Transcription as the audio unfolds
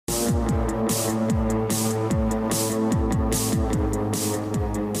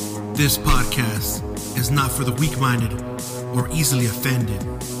This podcast is not for the weak-minded or easily offended.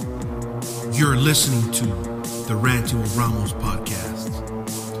 You're listening to the Ranting with Ramos podcast.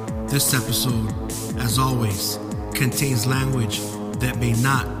 This episode, as always, contains language that may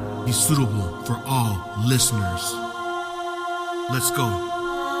not be suitable for all listeners. Let's go.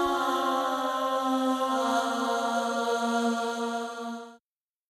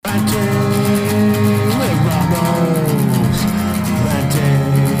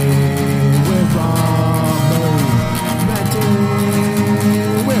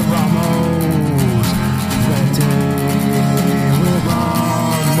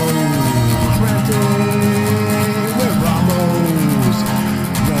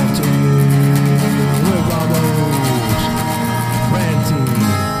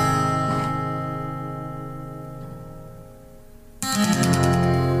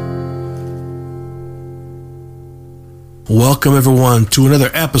 Welcome everyone to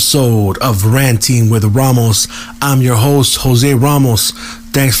another episode of Ranting with Ramos. I'm your host, Jose Ramos.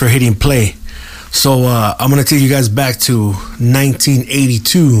 Thanks for hitting play. So I'm going to take you guys back to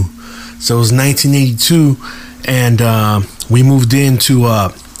 1982. So it was 1982 and we moved into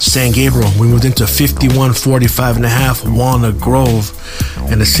San Gabriel. We moved into 5145 and a half Walnut Grove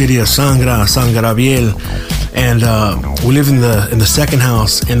in the city of San Gabriel. And we lived in the second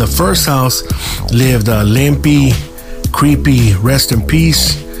house. In the first house lived Lempi, Creepy, rest in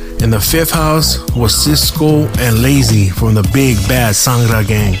peace. In the fifth house was Cisco and Lazy from the big bad Sangra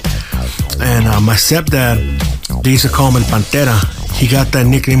gang. And my stepdad, they used to call him El Pantera. He got that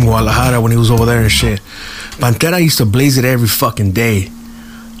nickname in Guadalajara when he was over there and shit. Pantera used to blaze it every fucking day.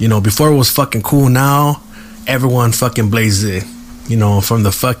 You know, before it was fucking cool, now everyone fucking blazes it. You know, from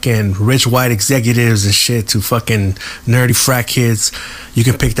the fucking rich white executives and shit to fucking nerdy frat kids. You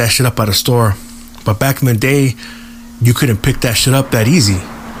can pick that shit up at a store. But back in the day, you couldn't pick that shit up that easy.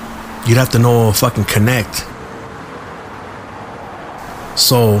 You'd have to know fucking connect.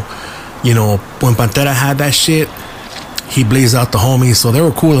 So, you know, when Pantera had that shit, he blazed out the homies. So they were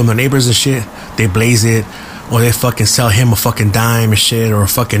cool. And the neighbors and shit, they blaze it. Or they fucking sell him a fucking dime and shit. Or a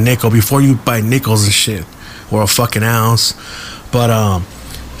fucking nickel. Before you buy nickels and shit. Or a fucking ounce. But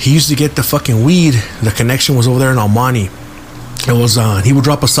he used to get the fucking weed. The connection was over there in Almani. It was he would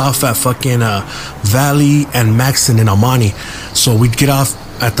drop us off at fucking Valley and Maxon in Almani. So we'd get off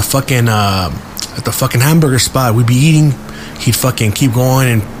at the fucking hamburger spot. We'd be eating. He'd fucking keep going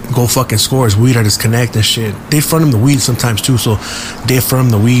and go fucking score his weed at his connect and shit. They'd front him the weed sometimes too. So they'd front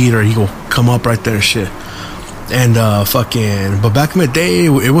him the weed or he'd go come up right there and shit. And but back in the day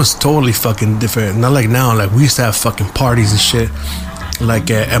it was totally fucking different. Not like now. Like we used to have fucking parties and shit.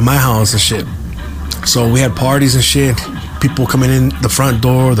 Like at my house and shit. So we had parties and shit. People coming in the front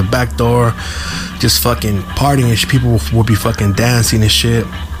door, the back door, just fucking partying and shit. People would be fucking dancing and shit.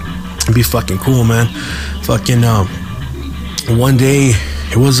 It'd be fucking cool, man. Fucking one day,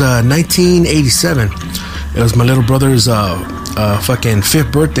 it was 1987. It was my little brother's fucking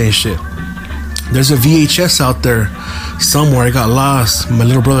 5th birthday and shit. There's a VHS out there somewhere. It got lost. My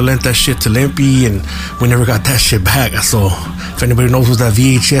little brother lent that shit to Limpy and we never got that shit back. So if anybody knows what that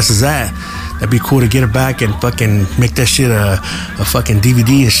VHS is at, that'd be cool to get it back and fucking make that shit a fucking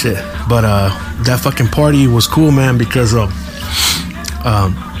DVD and shit. But that fucking party was cool, man, because my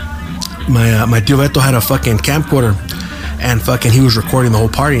tío Beto had a fucking camcorder and fucking he was recording the whole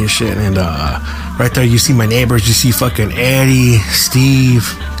party and shit. And right there you see my neighbors. You see fucking Eddie, Steve,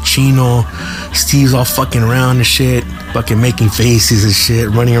 Chino. Steve's all fucking around and shit, fucking making faces and shit,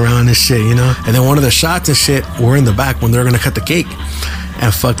 running around and shit, you know. And then one of the shots and shit were in the back when they're gonna cut the cake.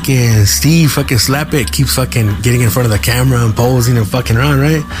 And fucking Steve fucking slap it, keeps fucking getting in front of the camera and posing and fucking around,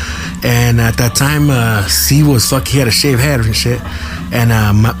 right? And at that time, Steve was he had a shaved head and shit. And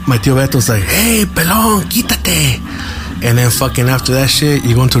my tío Beto's like, hey, pelón, quítate. And then fucking after that shit,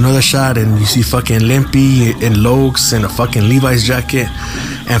 you go into another shot and you see fucking Limpy in Lokes and a fucking Levi's jacket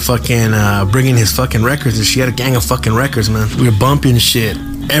and fucking bringing his fucking records. And she had a gang of fucking records, man. We were bumping shit.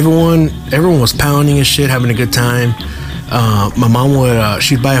 Everyone was pounding and shit, having a good time. My mom would,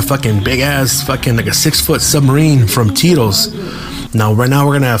 she'd buy a fucking big ass fucking like a 6-foot submarine from Tito's. Now, right now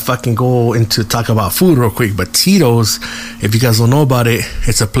we're gonna fucking go into talk about food real quick. But Tito's, if you guys don't know about it,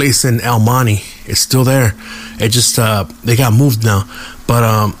 it's a place in Almani. It's still there. It just they got moved now.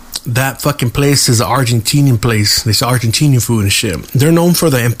 But that fucking place is an Argentinian place. They sell Argentinian food and shit. They're known for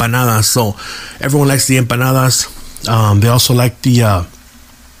the empanadas, so everyone likes the empanadas. They also like the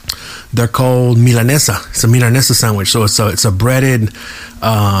they're called milanesa. It's a milanesa sandwich. So it's a breaded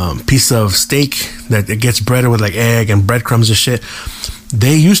piece of steak that it gets breaded with like egg and breadcrumbs and shit.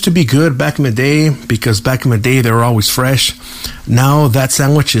 They used to be good back in the day because back in the day they were always fresh. Now that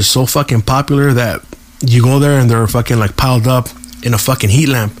sandwich is so fucking popular that you go there and they're fucking like piled up in a fucking heat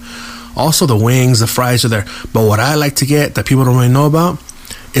lamp. Also the wings, the fries are there. But what I like to get that people don't really know about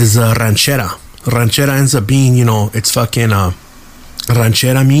is ranchera. Ranchera ends up being, you know, it's fucking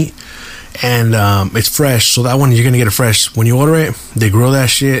ranchera meat. And it's fresh, so that one you're gonna get it fresh. When you order it, they grill that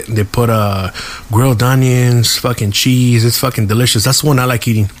shit. They put grilled onions, fucking cheese. It's fucking delicious. That's the one I like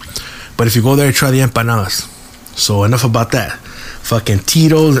eating. But if you go there, try the empanadas. So enough about that. Fucking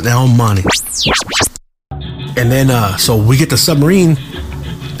Tito's and El Monte. And then so we get the submarine,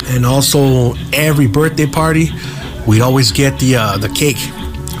 and also every birthday party, we'd always get the cake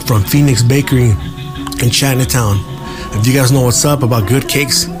from Phoenix Bakery in Chinatown. If you guys know what's up about good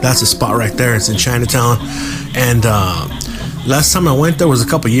cakes, that's the spot right there. It's in Chinatown. And last time I went there was a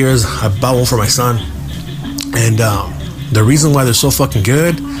couple years. I bought one for my son. And the reason why they're so fucking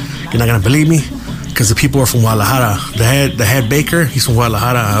good, you're not gonna believe me, because the people are from Guadalajara. The head baker, he's from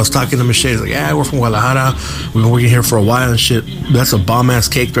Guadalajara. I was talking to him and shit. He's like, yeah, we're from Guadalajara. We've been working here for a while and shit. That's a bomb ass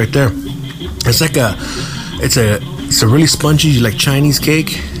cake right there. It's like it's a really spongy like Chinese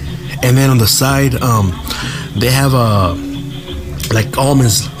cake. And then on the side, they have like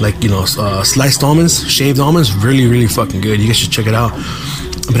almonds, like, you know, sliced almonds, shaved almonds. Really, really fucking good. You guys should check it out.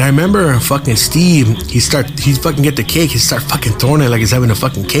 But I remember fucking Steve, he fucking get the cake, he start fucking throwing it like he's having a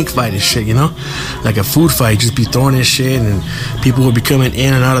fucking cake fight and shit, you know, like a food fight. Just be throwing his shit, and people would be coming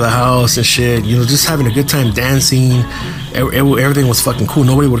in and out of the house and shit, you know, just having a good time dancing. Everything was fucking cool.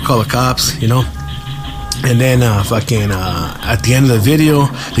 Nobody would call the cops, you know. And then at the end of the video,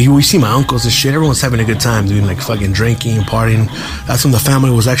 we see my uncles and shit. Everyone's having a good time, doing like fucking drinking and partying. That's when the family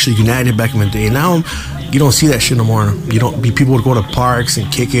was actually united back in the day. Now you don't see that shit no more. People would go to parks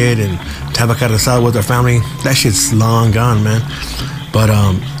and kick it and have a carne asada with their family. That shit's long gone, man. But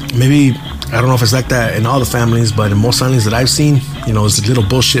maybe, I don't know if it's like that in all the families, but in most families that I've seen, you know, it's little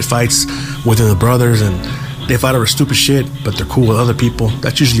bullshit fights within the brothers, and they fight over stupid shit, but they're cool with other people.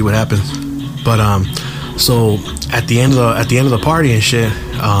 That's usually what happens. But so at the end of the party and shit,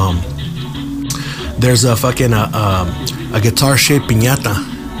 there's a fucking a guitar shaped piñata,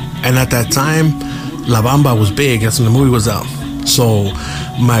 and at that time La Bamba was big. That's when the movie was out. So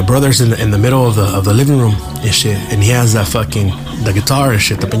my brother's in the middle of the living room and shit, and he has the guitar and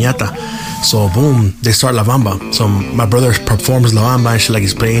shit, the piñata. So boom, they start La Bamba. So my brother performs La Bamba and shit, like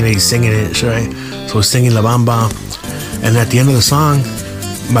he's playing it, he's singing it, shit, right? So he's singing La Bamba, and at the end of the song,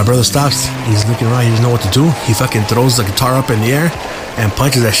 my brother stops. He's looking around. He doesn't know what to do. He fucking throws the guitar up in the air and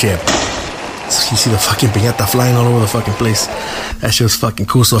punches that shit. So you see the fucking piñata flying all over the fucking place. That shit was fucking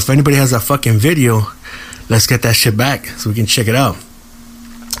cool. So if anybody has that fucking video, let's get that shit back so we can check it out.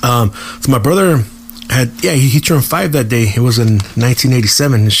 So my brother he turned 5 that day. It was in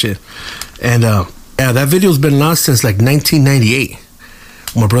 1987 and shit. And that video's been lost since like 1998.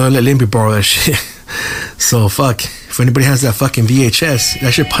 My brother let Limpy borrow that shit. So fuck, if anybody has that fucking VHS,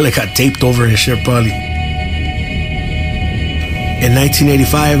 that shit probably got taped over and shit probably. In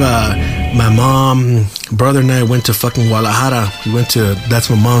 1985, my mom, brother and I went to fucking Guadalajara. That's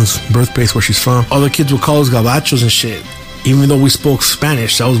my mom's birthplace, where she's from. All the kids would call us gabachos and shit. Even though we spoke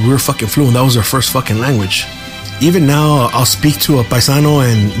Spanish, we were fucking fluent. That was our first fucking language. Even now, I'll speak to a paisano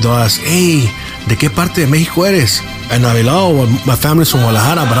and they'll ask, hey, ¿de qué parte de México eres? And I'll be like, oh, well, my family's from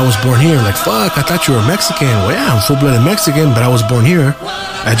Guadalajara, but I was born here. Like, fuck, I thought you were Mexican. Well, yeah, I'm full-blooded Mexican, but I was born here.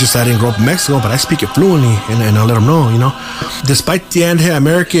 I didn't grow up in Mexico, but I speak it fluently, and I'll let them know, you know. Despite the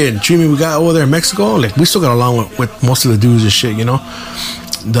anti-American treatment we got over there in Mexico, like, we still got along with most of the dudes and shit, you know.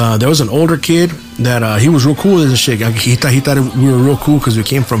 There was an older kid that he was real cool with this shit. He thought we were real cool because we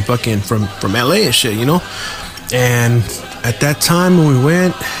came from LA and shit, you know. And at that time when we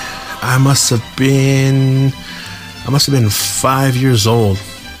went, I must have been 5 years old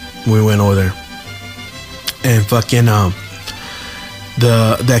when we went over there. And fucking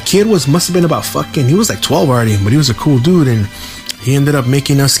that kid must have been about he was like 12 already, but he was a cool dude, and he ended up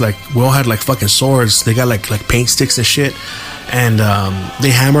making us, like, we all had like fucking swords. They got like paint sticks and shit, and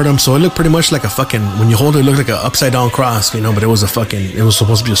they hammered them, so it looked pretty much like a fucking, when you hold it, it looked like an upside down cross, you know, but it was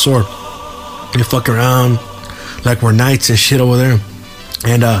supposed to be a sword. They fuck around like we're knights and shit over there.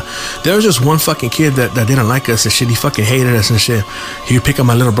 And there was just one fucking kid that didn't like us and shit. He fucking hated us and shit. He would pick on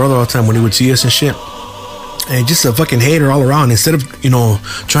my little brother all the time when he would see us and shit. And just a fucking hater all around. Instead of, you know,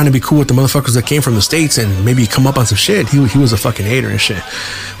 trying to be cool with the motherfuckers that came from the States and maybe come up on some shit, he was a fucking hater and shit.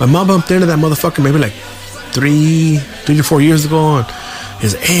 My mom bumped into that motherfucker maybe like 3 to 4 years ago, and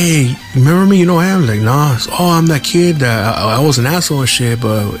He's like, hey, remember me? You know I am. Like, nah. Oh, I'm that kid. I was an asshole and shit,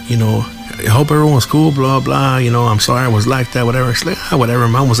 but, you know, I hope everyone's cool, blah, blah. You know, I'm sorry I was like that, whatever. It's like, whatever.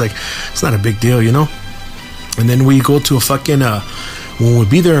 Mom was like, it's not a big deal, you know? And then we go to a fucking, when we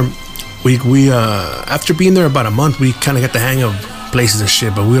be there, we after being there about a month, we kind of got the hang of places and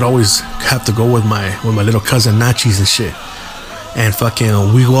shit, but we'd always have to go with my little cousin Nachis and shit. And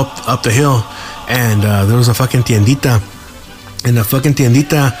fucking, we go up the hill, and there was a fucking tiendita. In the fucking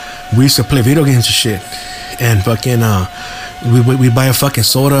tiendita, we used to play video games and shit. And fucking, we buy a fucking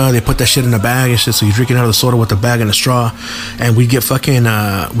soda. They put that shit in a bag and shit. So you're drinking out of the soda with the bag and a straw. And we get fucking,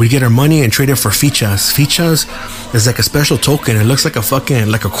 we get our money and trade it for fichas. Fichas is like a special token. It looks like a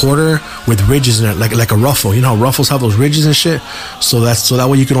fucking, like a quarter with ridges in it, like a ruffle. You know how ruffles have those ridges and shit? So that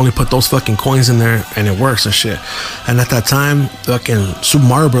way you can only put those fucking coins in there and it works and shit. And at that time, fucking Super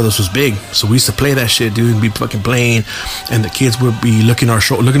Mario Brothers was big. So we used to play that shit, dude, and be fucking playing. And the kids would be looking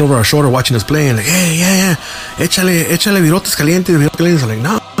over our shoulder watching us play and like, hey, yeah, échale virotes calientes. I'm like,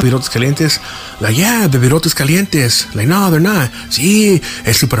 no, virotes calientes. Like, yeah, the virotes calientes. Like, no, they're not. Sí,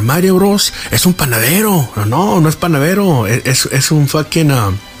 el Super Mario Bros. Es un panadero. No es panadero. Es un fucking,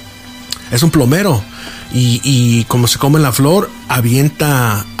 es un plomero. Y como se come la flor,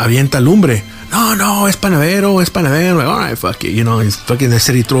 avienta lumbre. No, es panadero. Like, all right, fuck it. You know, he's fucking, they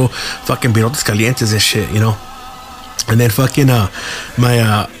said he throw fucking virotes calientes and shit, you know. And then fucking,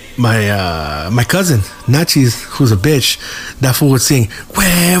 my cousin Nachis, who's a bitch, that fool would sing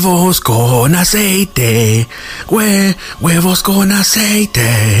huevos con aceite, huevos con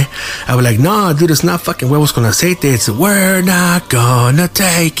aceite. I was like, nah, dude, it's not fucking huevos con aceite. It's we're not gonna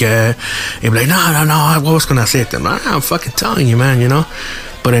take it. He'd be like, no, huevos con aceite. I'm fucking telling you, man, you know.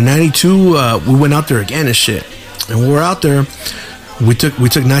 But in '92, we went out there again and shit. And when we were out there, we took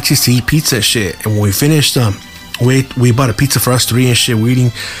Nachis to eat pizza and shit. And when we finished, we bought a pizza for us three and shit. We're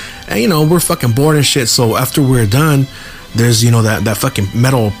eating, and you know, we're fucking bored and shit. So after we're done, there's, you know, that fucking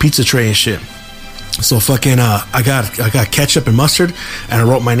metal pizza tray and shit. So fucking, I got ketchup and mustard, and I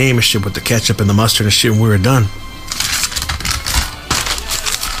wrote my name and shit with the ketchup and the mustard and shit when we were done.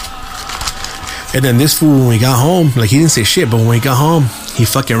 And then this fool, when we got home, like, he didn't say shit, but when we got home, he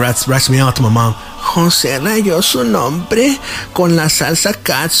fucking rats me out to my mom. José rayó su nombre con la salsa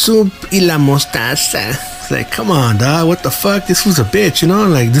catsup y la mostaza. It's like, come on, dog, what the fuck? This fool's a bitch, you know?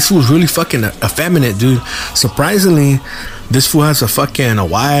 Like, this fool's really fucking effeminate, dude. Surprisingly, this fool has a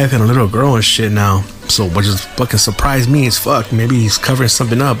wife and a little girl and shit now. So, which just fucking surprised me as fuck. Maybe he's covering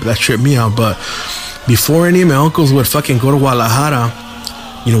something up. That tripped me out. But before any of my uncles would fucking go to Guadalajara,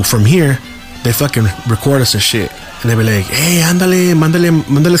 you know, from here, they fucking record us and shit. And they be like, hey,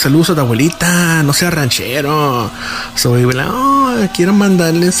 mándale saludos a tu abuelita, no sea ranchero. So we be like, oh, quiero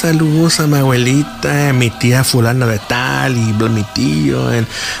mandarle saludos a mi abuelita, mi tía fulana de tal, y mi tío, and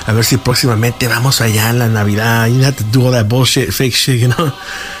a ver si próximamente vamos allá en la Navidad. You have to do all that bullshit, fake shit, you know.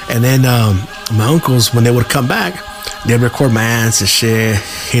 And then my uncles, when they would come back, they'd record my aunts and shit,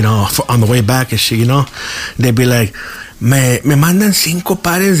 you know, on the way back and shit, you know. They'd be like, me mandan 5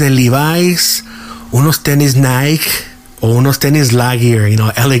 pares de Levi's, unos tenis Nike, or unos tenis La Gear, you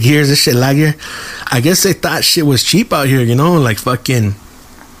know, LA Gears and shit, La Gear. I guess they thought shit was cheap out here, you know, like fucking,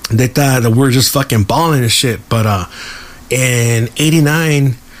 they thought that we're just fucking balling and shit. But in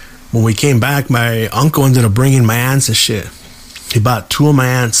 '89, when we came back, my uncle ended up bringing my aunts and shit. He bought 2 of my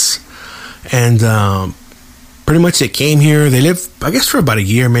aunts, and pretty much they came here. They lived, I guess, for about a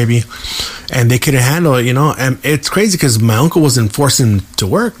year maybe, and they couldn't handle it, you know. And it's crazy because my uncle wasn't forcing them to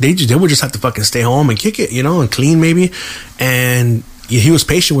work. They would just have to fucking stay home and kick it, you know, and clean maybe. And he was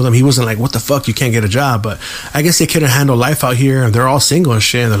patient with them. He wasn't like, what the fuck, you can't get a job. But I guess they couldn't handle life out here, and they're all single and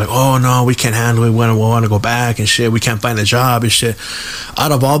shit. And they're like, oh no, we can't handle it. We want to go back and shit. We can't find a job and shit.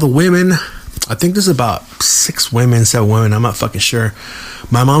 Out of all the women, I think there's about 7 women, I'm not fucking sure.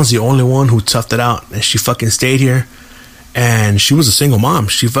 My mom's the only one who toughed it out, and she fucking stayed here. And she was a single mom.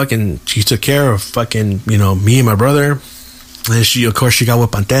 She took care of fucking, you know, me and my brother. And she got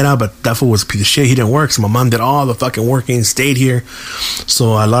with Pantera, but that fool was a piece of shit. He didn't work, so my mom did all the fucking working, stayed here.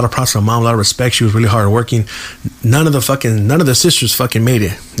 So a lot of props to my mom, a lot of respect. She was really hard working. None of the sisters fucking made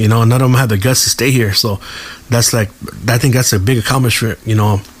it. You know, none of them had the guts to stay here. So that's like, I think that's a big accomplishment, you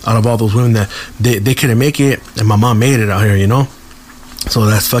know, out of all those women that they couldn't make it, and my mom made it out here, you know. So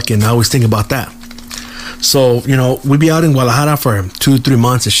that's fucking, I always think about that. So, you know, we'd be out in Guadalajara for 2-3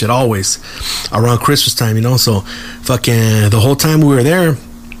 months and shit, always around Christmas time, you know. So fucking the whole time we were there,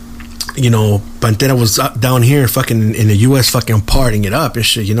 you know, Pantera was down here fucking in the US fucking partying it up and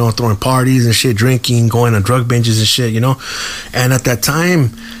shit, you know, throwing parties and shit, drinking, going on drug binges and shit, you know. And at that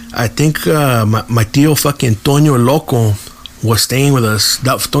time, I think my tío fucking Toño Loco was staying with us.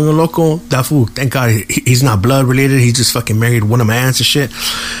 That Toño Loco, that fool, thank God he's not blood related. He just fucking married one of my aunts and shit.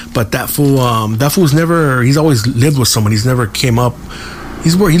 But that fool's never, he's always lived with someone. He's never came up.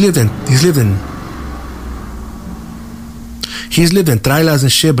 He's lived in trailas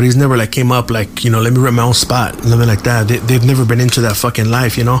and shit, but he's never like came up like, let me rent my own spot, nothing like that. They've never been into that fucking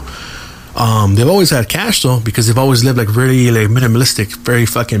life, They've always had cash though, because they've always lived like really like minimalistic, very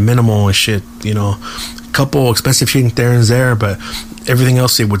fucking minimal and shit, couple expensive shit there and there, but everything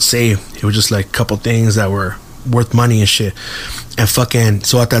else they would save. It was just like a couple things that were worth money and shit. And fucking,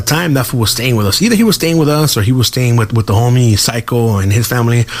 so at that time, that fool was staying with us. Either he was staying with us or he was staying with the homie Psycho and his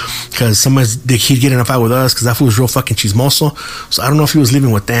family, because he'd get in a fight with us because that fool was real fucking chismoso. So I don't know if he was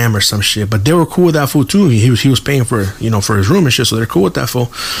living with them or some shit, but they were cool with that fool too. He was paying for for his room and shit, so they're cool with that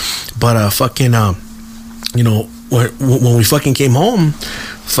fool. But when we fucking came home,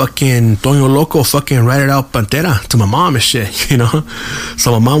 fucking Toño Loco fucking ratted out Pantera to my mom and shit,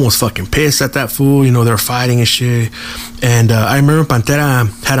 So my mom was fucking pissed at that fool, they were fighting and shit. And I remember Pantera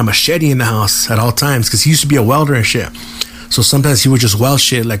had a machete in the house at all times because he used to be a welder and shit. So sometimes he would just weld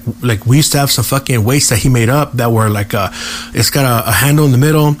shit. Like we used to have some fucking weights that he made up that were like it's got a handle in the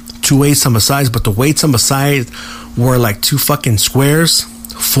middle, 2 weights on the sides, but the weights on the side were like 2 fucking squares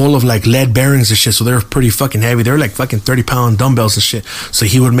full of like lead bearings and shit, so they were pretty fucking heavy. They were like fucking 30-pound dumbbells and shit. So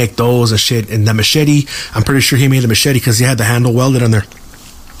he would make those and shit. And the machete, I'm pretty sure he made the machete because he had the handle welded on there.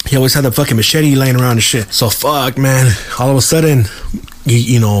 He always had the fucking machete laying around and shit. So fuck, man. All of a sudden,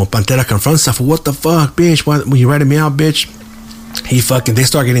 Pantera confronts stuff. What the fuck, bitch? Why were you ratting me out, bitch? They start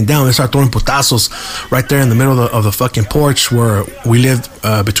getting down. They start throwing putazos right there in the middle of the fucking porch where we lived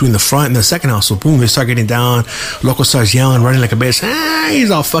between the front and the second house. So boom, they start getting down. Loco starts yelling, running like a bitch.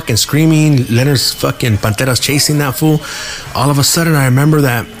 He's all fucking screaming. Leonard's fucking Pantera's chasing that fool. All of a sudden, I remember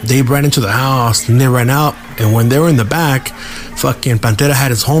that they ran into the house and they ran out. And when they were in the back, fucking Pantera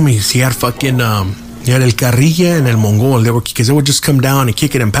had his homies. He had fucking he had El Carrilla and El Mongol. They would just come down and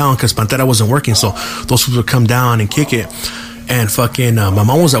kick it and pound because Pantera wasn't working. So those fools would come down and kick it. And fucking my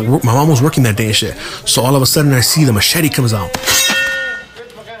mom was at work. My mom was working that day and shit. So all of a sudden I see the machete comes out.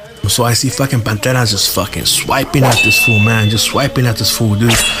 So I see fucking Pantera just fucking swiping at this fool, man. Just swiping at this fool,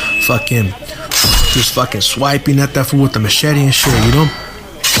 dude. Just fucking swiping at that fool with the machete and shit,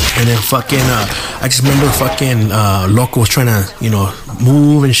 And then fucking I just remember fucking Loco was trying to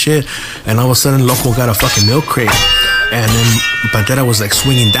move and shit. And all of a sudden Loco got a fucking milk crate. And then Pantera was like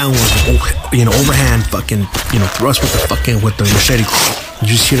swinging downwards, overhand fucking, thrust with the machete. You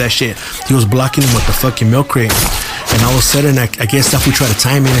just hear that shit. He was blocking him with the fucking milk crate. And all of a sudden, I guess that fool tried to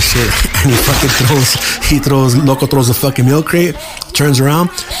time it and shit. And Loco throws the fucking milk crate, turns around.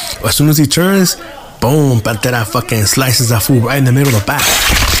 As soon as he turns, boom, Pantera fucking slices that fool right in the middle of the back.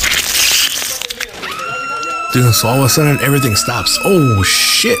 Dude, so all of a sudden everything stops. Oh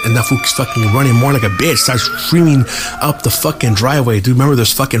shit! And that fool's fucking running more like a bitch. Starts screaming up the fucking driveway. Dude, remember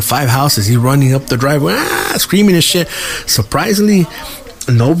there's fucking 5 houses. He's running up the driveway, screaming and shit. Surprisingly,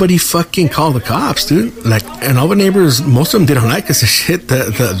 nobody fucking called the cops, dude. And all the neighbors, most of them didn't like us and shit.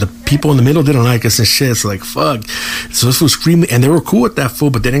 The people in the middle didn't like us and shit. It's like fuck. So this fool screaming, and they were cool with that fool,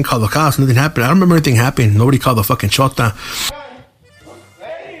 but they didn't call the cops. Nothing happened. I don't remember anything happening. Nobody called the fucking chota.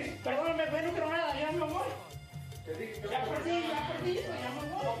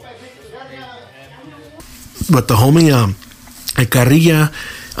 But the homie, Carrilla,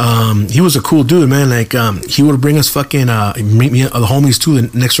 he was a cool dude, man. He would bring us fucking, meet me, the homies too, the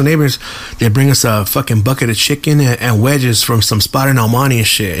next door neighbors. They'd bring us a fucking bucket of chicken and wedges from some spot in Almani and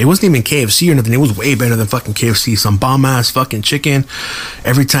shit. It wasn't even KFC or nothing. It was way better than fucking KFC. Some bomb ass fucking chicken.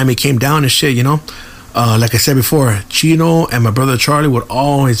 Every time he came down and shit, like I said before, Chino and my brother Charlie would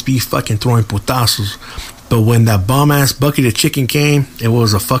always be fucking throwing putazos. But when that bomb ass bucket of chicken came, it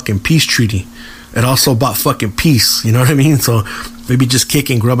was a fucking peace treaty. It also bought fucking peace, you know what I mean? So maybe just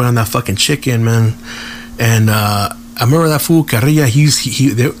kicking, grubbing on that fucking chicken, man. And I remember that fool Carrilla.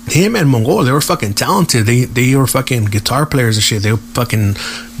 Him and Mongol, they were fucking talented. They were fucking guitar players and shit. They'd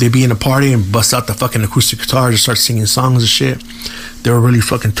be in a party and bust out the fucking acoustic guitar and start singing songs and shit. They were really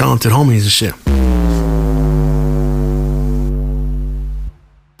fucking talented homies and shit.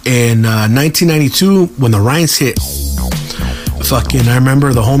 In 1992, when the riots hit, fucking, I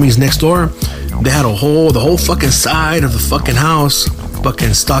remember the homies next door. They had the whole fucking side of the fucking house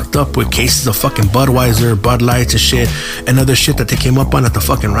fucking stocked up with cases of fucking Budweiser, Bud Lights and shit, and other shit that they came up on at the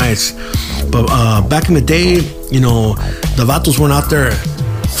fucking riots. But back in the day, the vatos weren't out there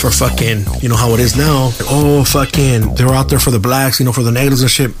for fucking, you know how it is now. Oh, fucking, they were out there for the blacks, you know, for the negatives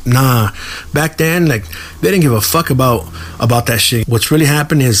and shit. Nah, back then, like, they didn't give a fuck about that shit. What's really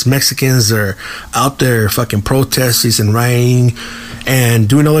happening is Mexicans are out there fucking protesting and rioting and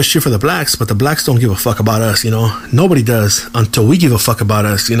doing all this shit for the blacks, but the blacks don't give a fuck about us, you know. Nobody does until we give a fuck about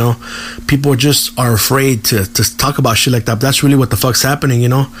us, you know. People just are afraid to talk about shit like that. But that's really what the fuck's happening, you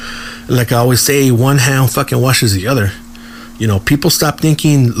know. Like I always say, one hand fucking washes the other. You know, people stop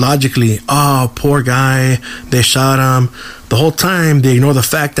thinking logically, oh, poor guy, they shot him. The whole time, they ignore the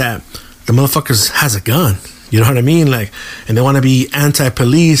fact that the motherfucker has a gun. You know what I mean? Like, and they want to be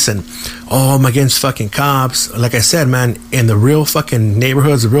anti-police and, oh, I'm against fucking cops. Like I said, man, in the real fucking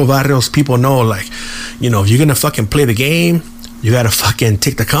neighborhoods, the real barrios, people know, like, you know, if you're going to fucking play the game, you got to fucking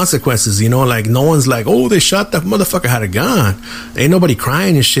take the consequences, you know? Like, no one's like, oh, they shot that motherfucker, had a gun. Ain't nobody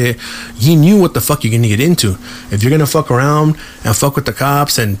crying and shit. You knew what the fuck you're going to get into. If you're going to fuck around and fuck with the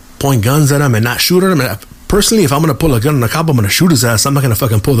cops and point guns at them and not shoot at them, personally, if I'm going to pull a gun on a cop, I'm going to shoot his ass. I'm not going to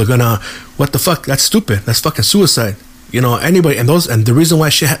fucking pull the gun out. What the fuck? That's stupid. That's fucking suicide. You know, anybody, and the reason why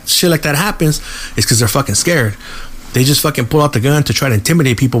shit like that happens is because they're fucking scared. They just fucking pull out the gun to try to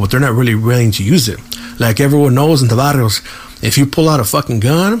intimidate people, but they're not really willing to use it. Like everyone knows in the barrios, if you pull out a fucking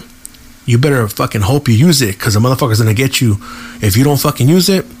gun, you better fucking hope you use it, because the motherfucker's gonna get you. If you don't fucking use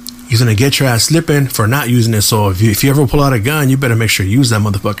it, he's gonna get your ass slipping for not using it. So if you ever pull out a gun, you better make sure you use that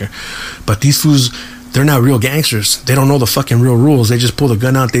motherfucker. But these fools, they're not real gangsters. They don't know the fucking real rules. They just pull the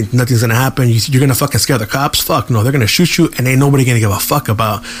gun out, think nothing's gonna happen. You're gonna fucking scare the cops? Fuck no, they're gonna shoot you, and ain't nobody gonna give a fuck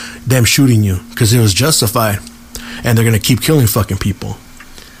about them shooting you, because it was justified. And they're gonna keep killing fucking people.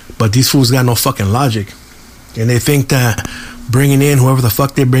 But these fools got no fucking logic, and they think that bringing in whoever the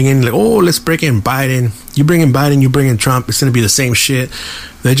fuck they bring in, like, oh, let's bring in Biden. You bring in Biden, you bring in Trump, it's gonna be the same shit.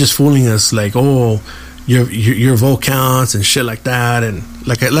 They're just fooling us, like, oh, your vote counts and shit like that. And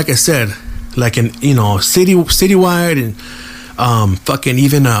like I said, like in, you know, citywide and fucking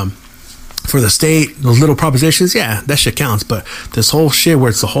even for the state, those little propositions, yeah, that shit counts. But this whole shit where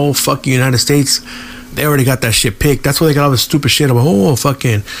it's the whole fucking United States, they already got that shit picked. That's why they got all this stupid shit about, oh,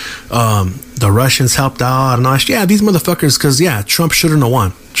 fucking the Russians helped out and all that shit. Yeah, these motherfuckers, because, yeah, Trump shouldn't have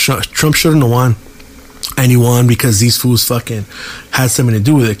won. Trump shouldn't have won. And he won because these fools fucking had something to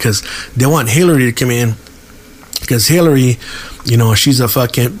do with it, because they want Hillary to come in, because Hillary, you know, she's a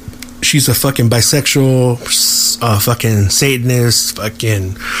fucking bisexual, fucking Satanist,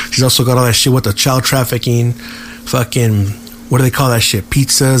 fucking, she's also got all that shit with the child trafficking, fucking, what do they call that shit?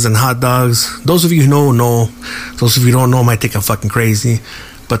 Pizzas and hot dogs. Those of you who know. Those of you who don't know might think I'm fucking crazy.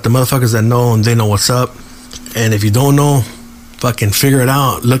 But the motherfuckers that know, and they know what's up. And if you don't know, fucking figure it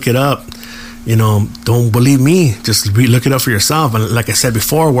out. Look it up. You know, don't believe me. Just look it up for yourself. And like I said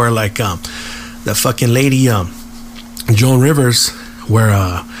before, where like the fucking lady, Joan Rivers,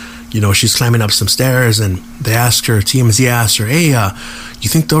 where you know, she's climbing up some stairs, and they asked her, TMZ asked her, hey, you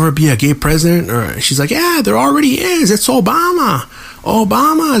think there'll ever be a gay president? Or she's like, yeah, there already is. It's Obama.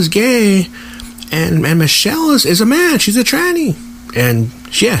 Obama is gay, and Michelle is a man. She's a tranny. And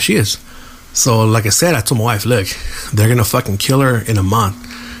yeah, she is. So like I said, I told my wife, look, they're gonna fucking kill her in a month.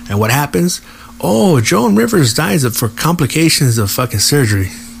 And what happens? Oh, Joan Rivers dies for complications of fucking surgery.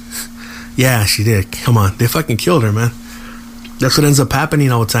 Yeah, she did. Come on, they fucking killed her, man. That's what ends up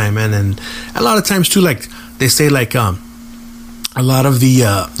happening all the time, man. And a lot of times too, like they say, like a lot of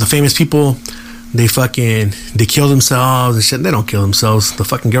the famous people, they kill themselves and shit. They don't kill themselves. The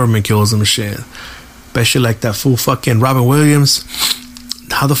fucking government kills them and shit. Especially like that fool fucking Robin Williams.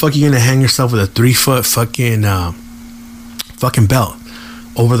 How the fuck are you gonna hang yourself with a 3-foot fucking belt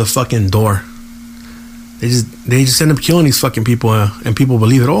over the fucking door? They just end up killing these fucking people, and people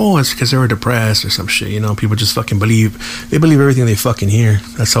believe it. Oh, it's because they were depressed or some shit. You know, people just fucking believe. They believe everything they fucking hear.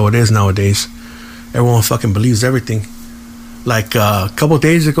 That's how it is nowadays. Everyone fucking believes everything. Like a couple of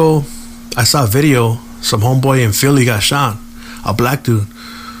days ago, I saw a video. Some homeboy in Philly got shot. A black dude.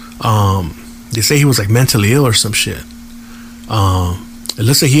 They say he was like mentally ill or some shit. It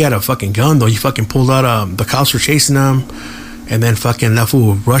looks like he had a fucking gun though. He fucking pulled out. The cops were chasing him. And then fucking that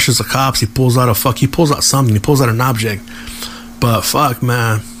fool rushes the cops. He pulls out something. He pulls out an object. But fuck,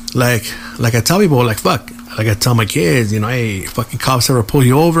 man. Like I tell people, like, fuck. Like I tell my kids, you know, hey, fucking cops ever pull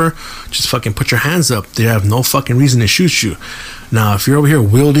you over, just fucking put your hands up. They have no fucking reason to shoot you. Now, if you're over here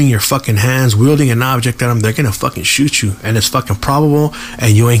wielding your fucking hands, wielding an object at them, they're gonna fucking shoot you. And it's fucking probable,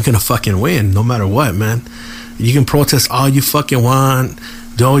 and you ain't gonna fucking win, no matter what, man. You can protest all you fucking want,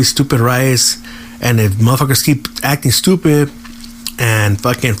 do all these stupid riots, and if motherfuckers keep acting stupid and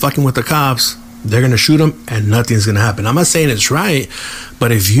fucking with the cops, they're gonna shoot them and nothing's gonna happen. I'm not saying it's right,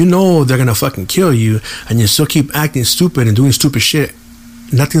 but if you know they're gonna fucking kill you and you still keep acting stupid and doing stupid shit,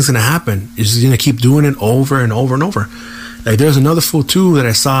 nothing's gonna happen. It's just gonna keep doing it over and over and over. Like there's another fool too that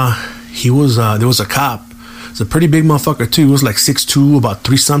I saw. He was there was a cop. It's a pretty big motherfucker too. He was like 6'2", about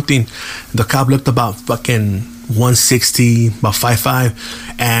 3 something. The cop looked about fucking 160, about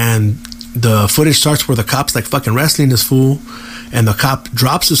 5'5", and the footage starts where the cop's like fucking wrestling this fool, and the cop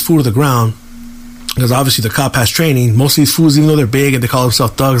drops this fool to the ground. Because obviously the cop has training. Most of these fools, even though they're big and they call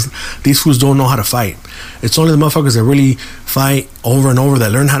themselves thugs, these fools don't know how to fight. It's only the motherfuckers that really fight over and over that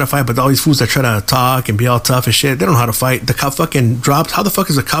learn how to fight. But all these fools that try to talk and be all tough and shit, they don't know how to fight. The cop fucking drops. How the fuck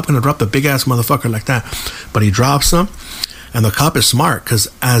is a cop gonna drop the big ass motherfucker like that? But he drops him, and the cop is smart because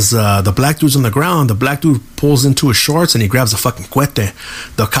as the black dude's on the ground, the black dude pulls into his shorts and he grabs a fucking cuete.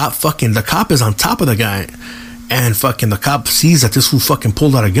 The cop is on top of the guy. And fucking the cop sees that this fool fucking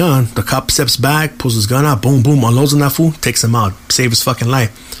pulled out a gun. The cop steps back, pulls his gun out, boom, boom, unloads on that fool, takes him out, save his fucking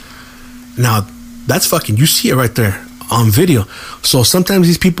life. Now, that's fucking, you see it right there on video. So sometimes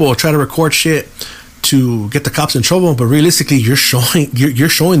these people will try to record shit to get the cops in trouble, but realistically, you're showing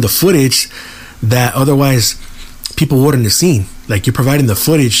the footage that otherwise people wouldn't have seen. Like, you're providing the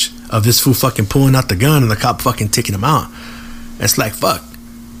footage of this fool fucking pulling out the gun and the cop fucking taking him out. It's like, fuck.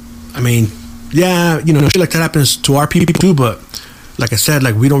 I mean, yeah, you know, shit like that happens to our people too, but like I said,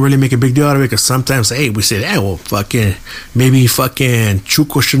 like, we don't really make a big deal out of it because sometimes, hey, we say, hey, well, fucking, maybe fucking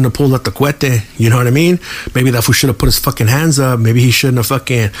Chuco shouldn't have pulled out the cuete, you know what I mean? Maybe that fool should have put his fucking hands up. Maybe he shouldn't have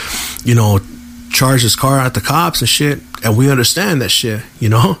fucking, you know, charged his car at the cops and shit. And we understand that shit, you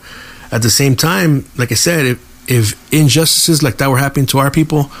know? At the same time, like I said, if injustices like that were happening to our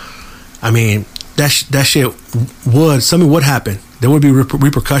people, I mean, that shit something would happen. There would be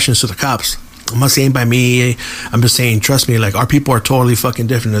repercussions to the cops. I'm not saying by me. I'm just saying, trust me, like, our people are totally fucking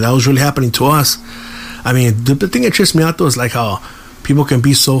different. If that was really happening to us, I mean, the thing that trips me out though is like how people can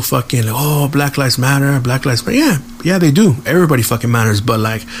be so fucking like, oh, Black Lives Matter, Black Lives Matter. Yeah, they do. Everybody fucking matters. But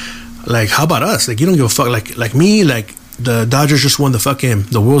like, how about us? Like, you don't give a fuck. Like me, like, the Dodgers just won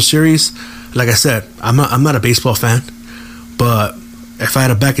the World Series. Like I said, I'm not a baseball fan, but if I had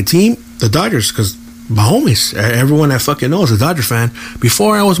to back a team, the Dodgers, because my homies, everyone that fucking knows, a Dodger fan.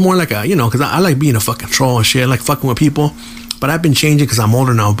 Before, I was more like a, you know, because I like being a fucking troll and shit. I like fucking with people. But I've been changing because I'm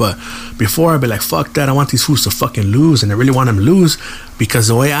older now. But before, I'd be like, fuck that. I want these fools to fucking lose. And I really want them to lose. Because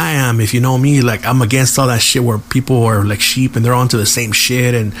the way I am, if you know me, like, I'm against all that shit where people are like sheep and they're onto the same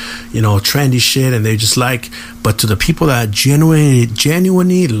shit and, you know, trendy shit. And they just like, but to the people that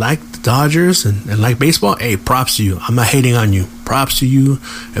genuinely like the Dodgers and like baseball, hey, props to you. I'm not hating on you. Props to you.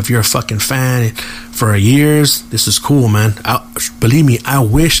 If you're a fucking fan for years, this is cool, man. Believe me, I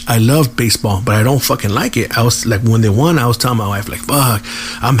wish I loved baseball, but I don't fucking like it. I was like, when they won, I was telling my wife, like, fuck,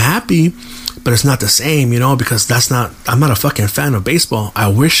 I'm happy, but it's not the same, you know, because I'm not a fucking fan of baseball. I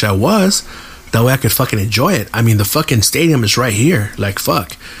wish I was. That way I could fucking enjoy it. I mean, the fucking stadium is right here. Like,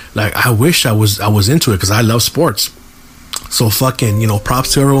 fuck. Like, I wish I was into it because I love sports. So fucking, you know,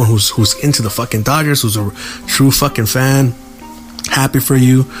 props to everyone who's into the fucking Dodgers, who's a true fucking fan. Happy for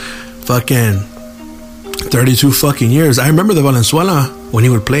you. Fucking 32 fucking years. I remember the Valenzuela when he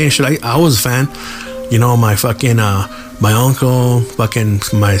would play and shit. I was a fan. You know, my fucking my uncle, fucking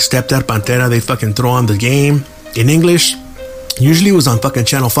my stepdad Pantera, they fucking throw on the game in English. Usually it was on fucking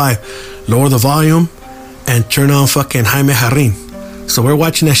Channel 5. Lower the volume and turn on fucking Jaime Jarrin. So we're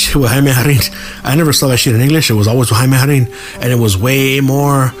watching that shit with Jaime Jarrin. I never saw that shit in English. It was always with Jaime Jarrin. And it was way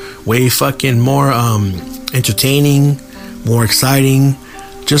fucking more entertaining, more exciting.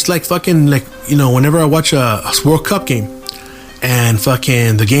 Just like fucking, like, you know, whenever I watch a World Cup game and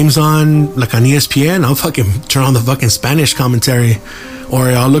fucking the game's on, like on ESPN, I'll fucking turn on the fucking Spanish commentary, or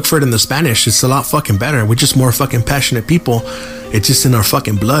I'll look for it in the Spanish. It's a lot fucking better. We're just more fucking passionate people. It's just in our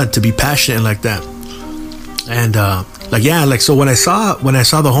fucking blood to be passionate like that. And like, yeah, like, so when I saw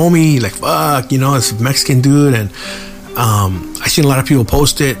the homie, like, fuck, you know, it's a Mexican dude, and I seen a lot of people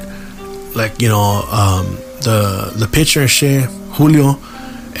post it, like, you know, the picture and shit, Julio,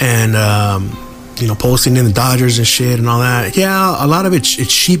 and you know, posting in the Dodgers and shit and all that. Yeah, a lot of it's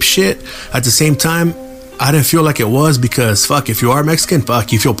cheap shit. At the same time, I didn't feel like it was, because fuck, if you are Mexican,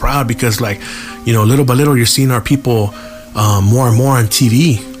 fuck, you feel proud because, like, you know, little by little you're seeing our people more and more on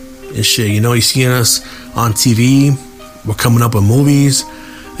TV and shit. You know, you're seeing us on TV. We're coming up with movies,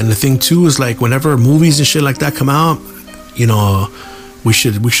 and the thing too is, like, whenever movies and shit like that come out, you know, we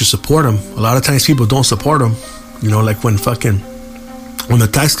should support them. A lot of times people don't support them. You know, like when the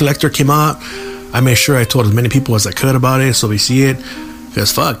Tax Collector came out, I made sure I told as many people as I could about it so we see it,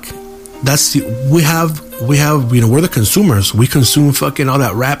 because fuck, we have, you know, we're the consumers. We consume fucking all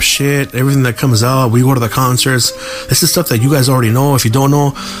that rap shit, everything that comes out. We go to the concerts. This is stuff that you guys already know. If you don't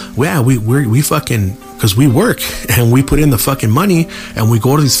know, yeah, we fucking because we work and we put in the fucking money and we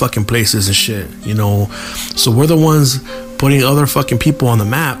go to these fucking places and shit, you know. So we're the ones putting other fucking people on the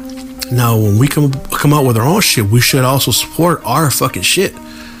map. Now, when we come out with our own shit, we should also support our fucking shit,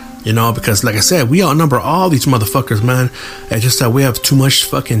 you know, because like I said, we outnumber all these motherfuckers, man. It's just that we have too much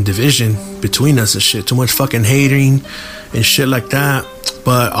fucking division between us and shit, too much fucking hating and shit like that.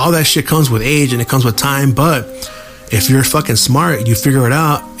 But all that shit comes with age and it comes with time. But if you're fucking smart, you figure it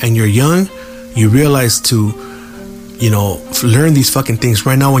out, and you're young, you realize to, you know, learn these fucking things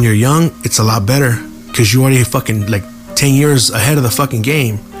right now when you're young. It's a lot better because you already fucking like 10 years ahead of the fucking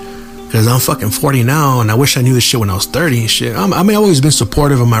game. Because I'm fucking 40 now, and I wish I knew this shit when I was 30 and shit. I mean, I've always been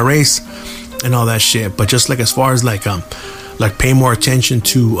supportive of my race and all that shit, but just like as far as like pay more attention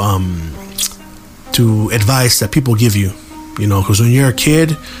to advice that people give you, you know, because when you're a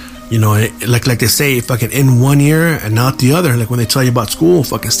kid, you know, like they say, fucking in one ear and not the other. Like when they tell you about school,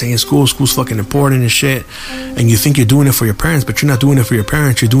 fucking stay in school. School's fucking important and shit. And you think you're doing it for your parents, but you're not doing it for your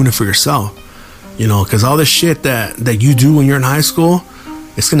parents. You're doing it for yourself, you know, because all this shit that you do when you're in high school,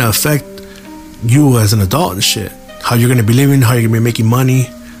 it's going to affect you as an adult and shit. How you're going to be living, how you're going to be making money.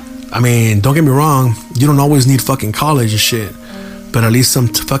 I mean, don't get me wrong. You don't always need fucking college and shit. But at least some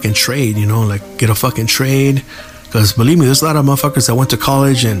fucking trade, you know, like get a fucking trade. Because believe me, there's a lot of motherfuckers that went to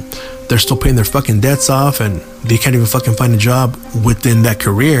college and they're still paying their fucking debts off and they can't even fucking find a job within that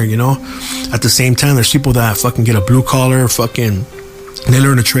career, you know. At the same time, there's people that fucking get a blue collar fucking, they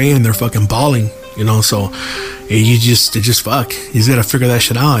learn a trade and they're fucking balling, you know. So it just fuck. You just gotta figure that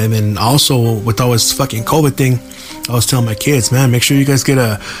shit out. And then also with all this fucking COVID thing, I was telling my kids, man, make sure you guys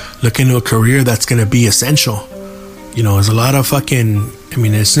look into a career that's gonna be essential. You know, there's a lot of fucking, I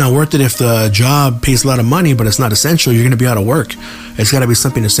mean, it's not worth it if the job pays a lot of money, but it's not essential. You're gonna be out of work. It's gotta be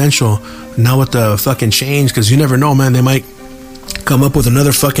something essential. Now with the fucking change, because you never know, man, they might come up with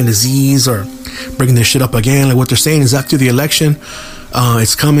another fucking disease or bring this shit up again. Like what they're saying is after the election,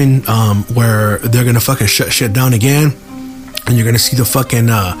 it's coming where they're gonna fucking shut shit down again, and you're gonna see the fucking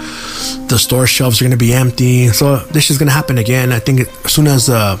the store shelves are gonna be empty. So this is gonna happen again. I think as soon as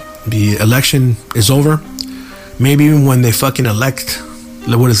the election is over, maybe even when they fucking elect,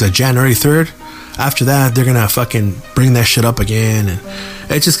 what is it, January 3rd, after that they're gonna fucking bring that shit up again, and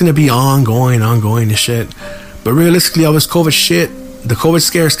it's just gonna be ongoing and shit. But realistically, all this COVID shit, the COVID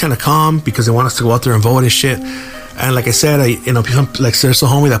scare is kind of calm because they want us to go out there and vote and shit. And like I said, like there's a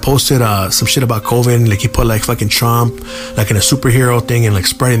homie that posted some shit about COVID, and like he put like fucking Trump like in a superhero thing and like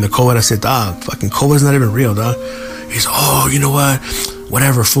spreading the COVID. I said, dog, fucking COVID's not even real, dog. He's, oh, you know what,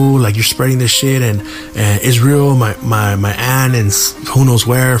 whatever, fool, like you're spreading this shit and it's real. My aunt and who knows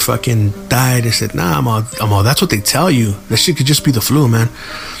where fucking died. I said, nah, I'm all that's what they tell you. That shit could just be the flu, man.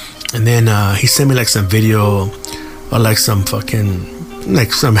 And then he sent me like some video or like some fucking,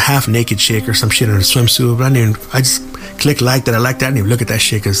 like some half naked chick or some shit in a swimsuit, but I just click like that. I like that. I didn't even look at that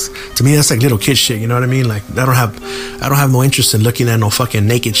shit because to me that's like little kid shit. You know what I mean? Like I don't have no interest in looking at no fucking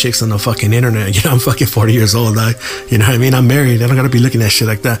naked chicks on the fucking internet. You know, I'm fucking 40 years old. You know what I mean? I'm married. I don't gotta be looking at shit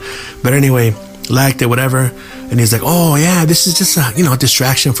like that. But anyway, liked it, whatever. And he's like, oh yeah, this is just a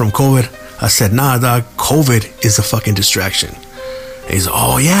distraction from COVID. I said, nah, dog. COVID is a fucking distraction. He's like,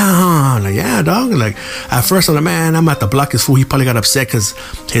 oh yeah, huh? I'm like, yeah, dog. Like at first I'm like, man, I'm at the block his fool. He probably got upset because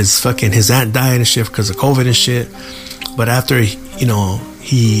his aunt died and shit because of COVID and shit. But after he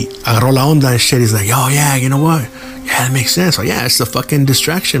agarró la onda and shit, he's like, oh yeah, you know what? Yeah, that makes sense. So yeah, it's a fucking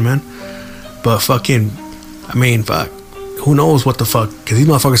distraction, man. But fucking, I mean, fuck, who knows what the fuck? Because these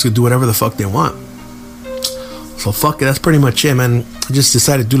motherfuckers could do whatever the fuck they want. So fuck it, that's pretty much it, man. I just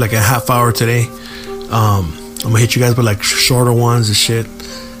decided to do like a half hour today. I'm gonna hit you guys with like shorter ones and shit,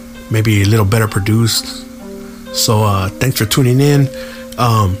 maybe a little better produced. So thanks for tuning in.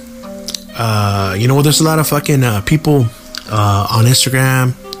 There's a lot of fucking people on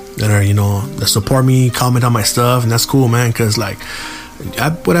Instagram that are that support me, comment on my stuff, and that's cool, man. Because like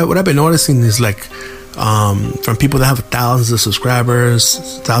what I've been noticing is like from people that have thousands of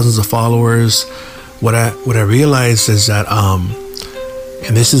subscribers, thousands of followers, what I realized is that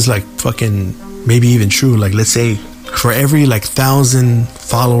and this is like fucking maybe even true, like let's say for every like 1,000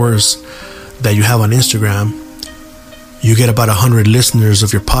 followers that you have on Instagram, you get about 100 listeners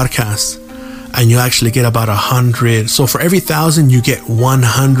of your podcast, and you actually get about 100. So for every 1,000 you get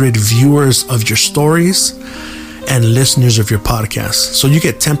 100 viewers of your stories and listeners of your podcast. So you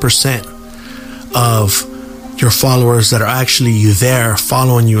get 10% of your followers that are actually there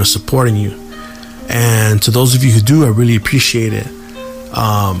following you and supporting you. And to those of you who do, I really appreciate it.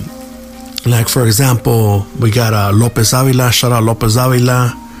 Like for example, we got Lopez Avila. Shout out Lopez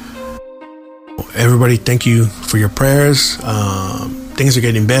Avila. Everybody, thank you for your prayers. Things are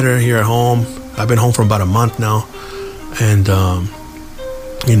getting better here at home. I've been home for about a month now, and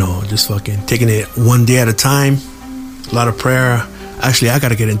just fucking taking it one day at a time. A lot of prayer. Actually, I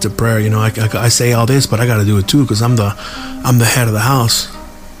gotta get into prayer. I say all this, but I gotta do it too, because I'm the head of the house.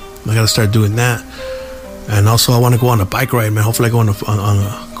 I gotta start doing that. And also, I want to go on a bike ride, man. Hopefully, I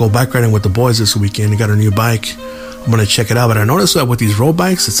go bike riding with the boys this weekend. I got a new bike. I'm gonna check it out. But I noticed that with these road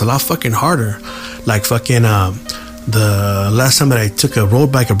bikes, it's a lot fucking harder. Like fucking the last time that I took a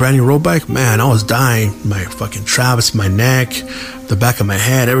brand new road bike, man, I was dying. My fucking traps, my neck, the back of my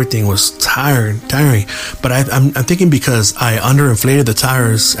head, everything was tiring. But I'm thinking because I underinflated the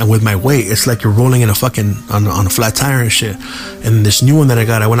tires, and with my weight, it's like you're rolling in a fucking on a flat tire and shit. And this new one that I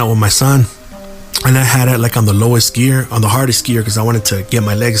got, I went out with my son, and I had it like on the lowest gear, on the hardest gear, because I wanted to get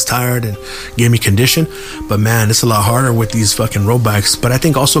my legs tired and get me condition. But man, it's a lot harder with these fucking road bikes. But I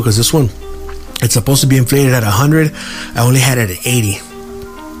think also because this one, it's supposed to be inflated at 100. I only had it at 80.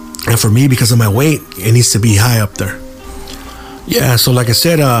 And for me, because of my weight, it needs to be high up there. Yeah, so like I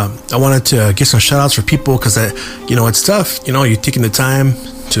said, I wanted to get some shout outs for people, because it's tough. You're taking the time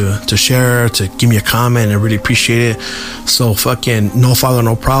to share, to give me a comment. I really appreciate it. So fucking No Father,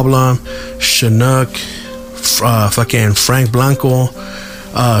 No Problem, Chinook, fucking Frank Blanco,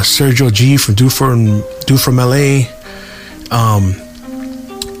 Sergio G from Dude from LA,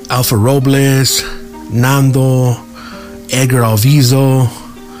 Alpha Robles, Nando, Edgar Alviso,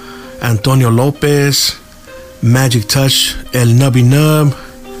 Antonio Lopez, Magic Touch, El Nubby Nub.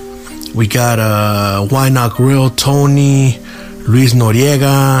 We got Why Not Grill, Tony, Luis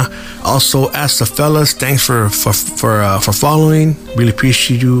Noriega. Also, Ask the Fellas. Thanks for following. Really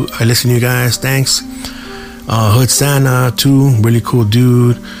appreciate you. I listen to you guys. Thanks. Hood Santa too. Really cool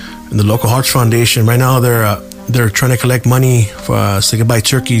dude. And the Local Hearts Foundation. Right now they're trying to collect money for say goodbye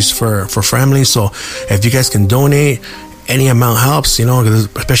turkeys for families. So if you guys can donate, any amount helps.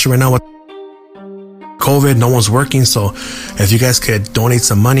 Especially right now with COVID, no one's working. So if you guys could donate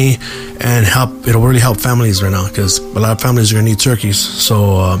some money and help, it'll really help families right now, because a lot of families are gonna need turkeys.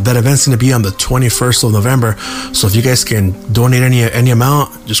 So that event's gonna be on the 21st of November. So if you guys can donate any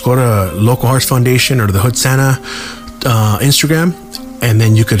amount, just go to Local Hearts Foundation or the Hood Santa Instagram, and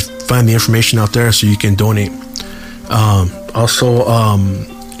then you could find the information out there so you can donate. Also,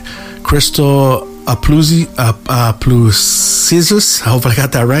 Crystal Aplusizus, I hope I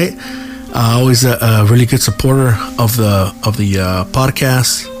got that right. Always a really good supporter of the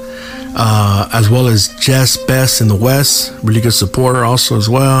podcast, as well as Jess Best in the West, really good supporter also as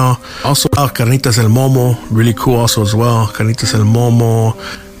well. Also, Carnitas El Momo, really cool also as well. Carnitas El Momo,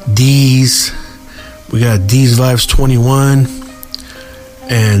 D's, we got D's Vibes 21,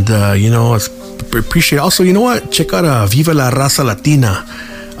 and it's appreciate. Also, you know what? Check out Viva la Raza Latina.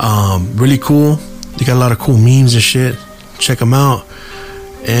 Really cool. They got a lot of cool memes and shit. Check them out.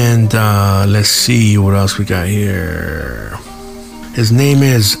 And let's see what else we got here. His name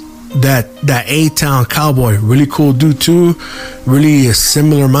is that A-Town Cowboy. Really cool dude too. Really a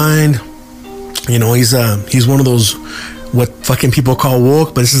similar mind. He's one of those what fucking people call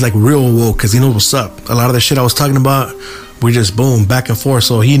woke, but this is like real woke, because he knows what's up. A lot of the shit I was talking about, we just boom back and forth.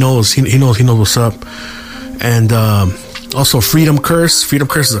 So he knows what's up. And also Freedom Curse. Freedom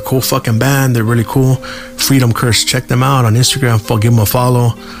Curse is a cool fucking band. They're really cool. Freedom Curse. Check them out on Instagram. Give them a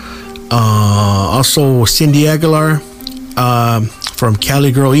follow. Also Cindy Aguilar from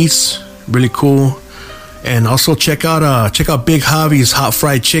Cali Girl Eats. Really cool. And also check out Big Javi's Hot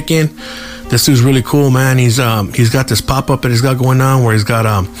Fried Chicken. This dude's really cool, man. He's got this pop-up that he's got going on where he's got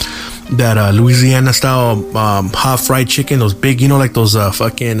that Louisiana style hot fried chicken, those big, like those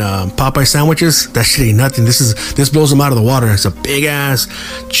fucking Popeye sandwiches. That shit ain't nothing. This blows him out of the water. It's a big ass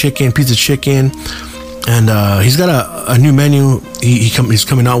piece of chicken, and he's got a new menu he's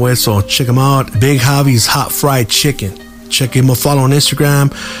coming out with. So check him out. Big Javi's Hot Fried Chicken. Check him a follow on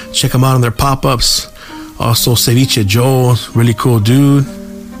Instagram. Check him out on their pop-ups. Also Ceviche Joe, really cool dude.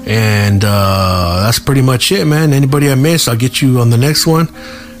 And that's pretty much it, man. Anybody I missed, I'll get you on the next one.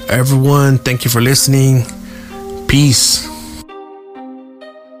 Everyone, thank you for listening. Peace.